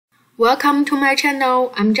Welcome to my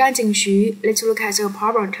channel. I'm Zhang Jingxu. Let's look at the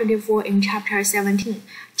problem 24 in chapter 17.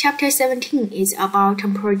 Chapter 17 is about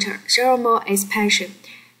temperature, thermal expansion,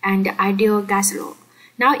 and ideal gas law.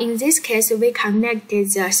 Now in this case, we connected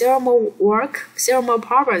the thermal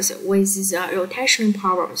problems with the rotational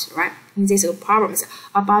problems, right? In these problems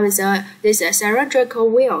about these cylindrical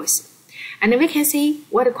wheels. And we can see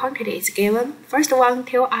what quantity is given. First one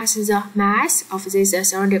tells us the mass of this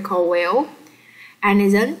cylindrical wheel,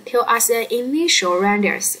 and then tell us the initial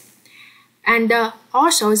radius, and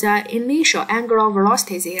also the initial angular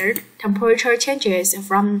velocity there. Temperature changes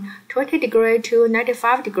from 20 degrees to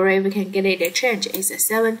 95 degrees. We can get it, the change is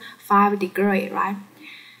 75 degrees, right?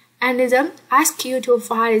 And then ask you to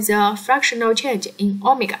find the fractional change in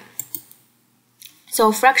omega.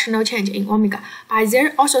 So fractional change in omega, but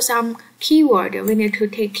there also some keyword we need to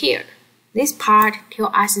take care. This part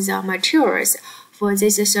tells us the materials for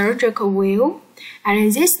this cylindrical wheel,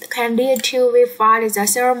 and this can lead to we find the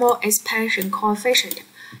thermal expansion coefficient.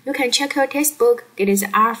 You can check your textbook, get the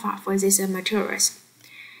alpha for these materials.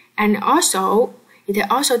 And also, it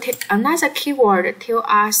also take another keyword tell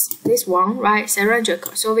us this one, right?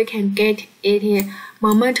 Cylindrical. So we can get it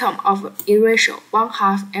momentum of inertia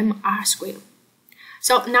 1/2 mr squared.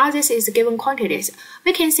 So now this is given quantities.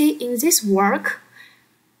 We can see in this work,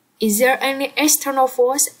 is there any external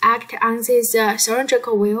force act on this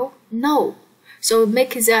cylindrical wheel? No. So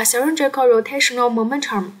make the cylindrical rotational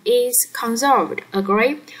momentum is conserved,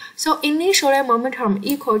 agree? So initially momentum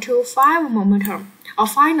equal to final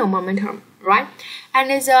momentum, right? And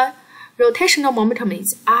the rotational momentum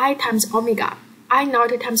is I times omega. I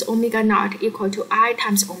naught times omega naught equal to I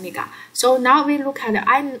times omega. So now we look at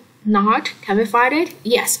I naught. Can we find it?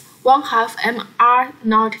 Yes, 1/2 mr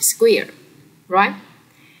naught squared, right?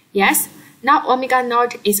 Yes. Now omega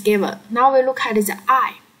naught is given. Now we look at the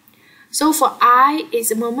I. So for I is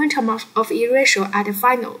the momentum of inertia at the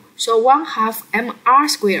final. So 1/2 mr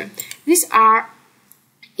squared. This R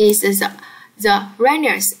is the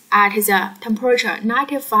radius at the temperature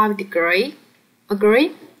 95 degrees.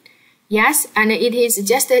 Agree? Yes, and it is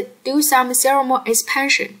just do some thermal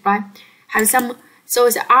expansion, right? Have some, so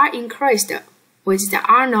the R increased with the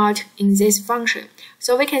R naught in this function.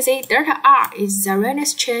 So we can say delta R is the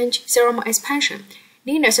radius change thermal expansion.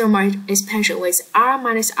 Linear thermal expansion with R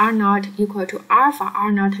minus R naught equal to alpha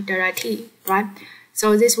R naught delta T, right?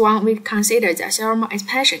 So this one we consider the thermal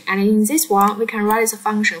expansion, and in this one we can write the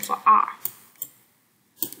function for R.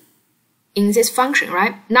 In this function,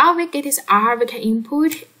 right? Now we get this R, we can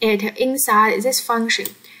input it inside this function,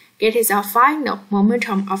 get the final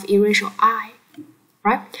momentum of inertia I,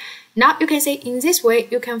 right? Now you can say in this way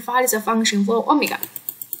you can find the function for omega.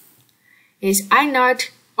 Is I naught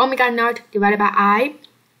omega naught divided by I,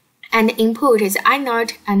 and input is I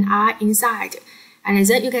naught and I inside, and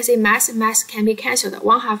then you can say mass can be cancelled,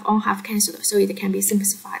 1/2 cancelled, so it can be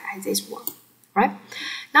simplified as this one, right?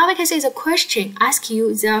 Now we can see the question asks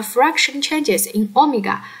you the fraction changes in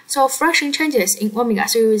omega. So fraction changes in omega,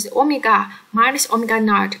 so use omega minus omega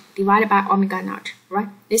naught divided by omega naught, right?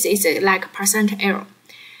 This is like percent error.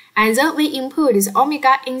 And then we input the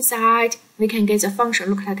omega inside, we can get the function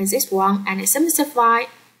look like this one, and simplify,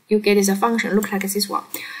 you get the function look like this one.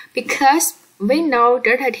 Because we know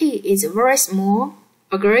delta T is very small,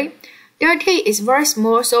 agree? Delta T is very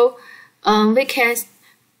small, so we can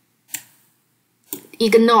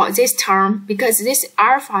ignore this term because this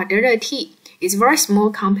alpha delta T is very small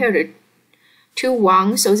compared to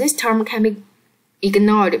 1, so this term can be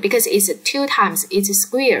ignored because it's 2 times, it's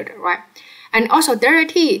squared, right? And also delta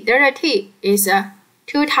T is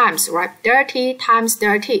 2 times, right? Delta T times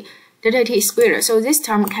delta T squared. So this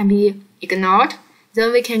term can be ignored.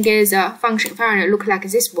 Then we can get the function finally look like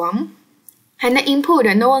this one. And then input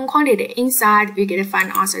the known quantity inside, we get the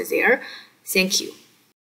final answer there. Thank you.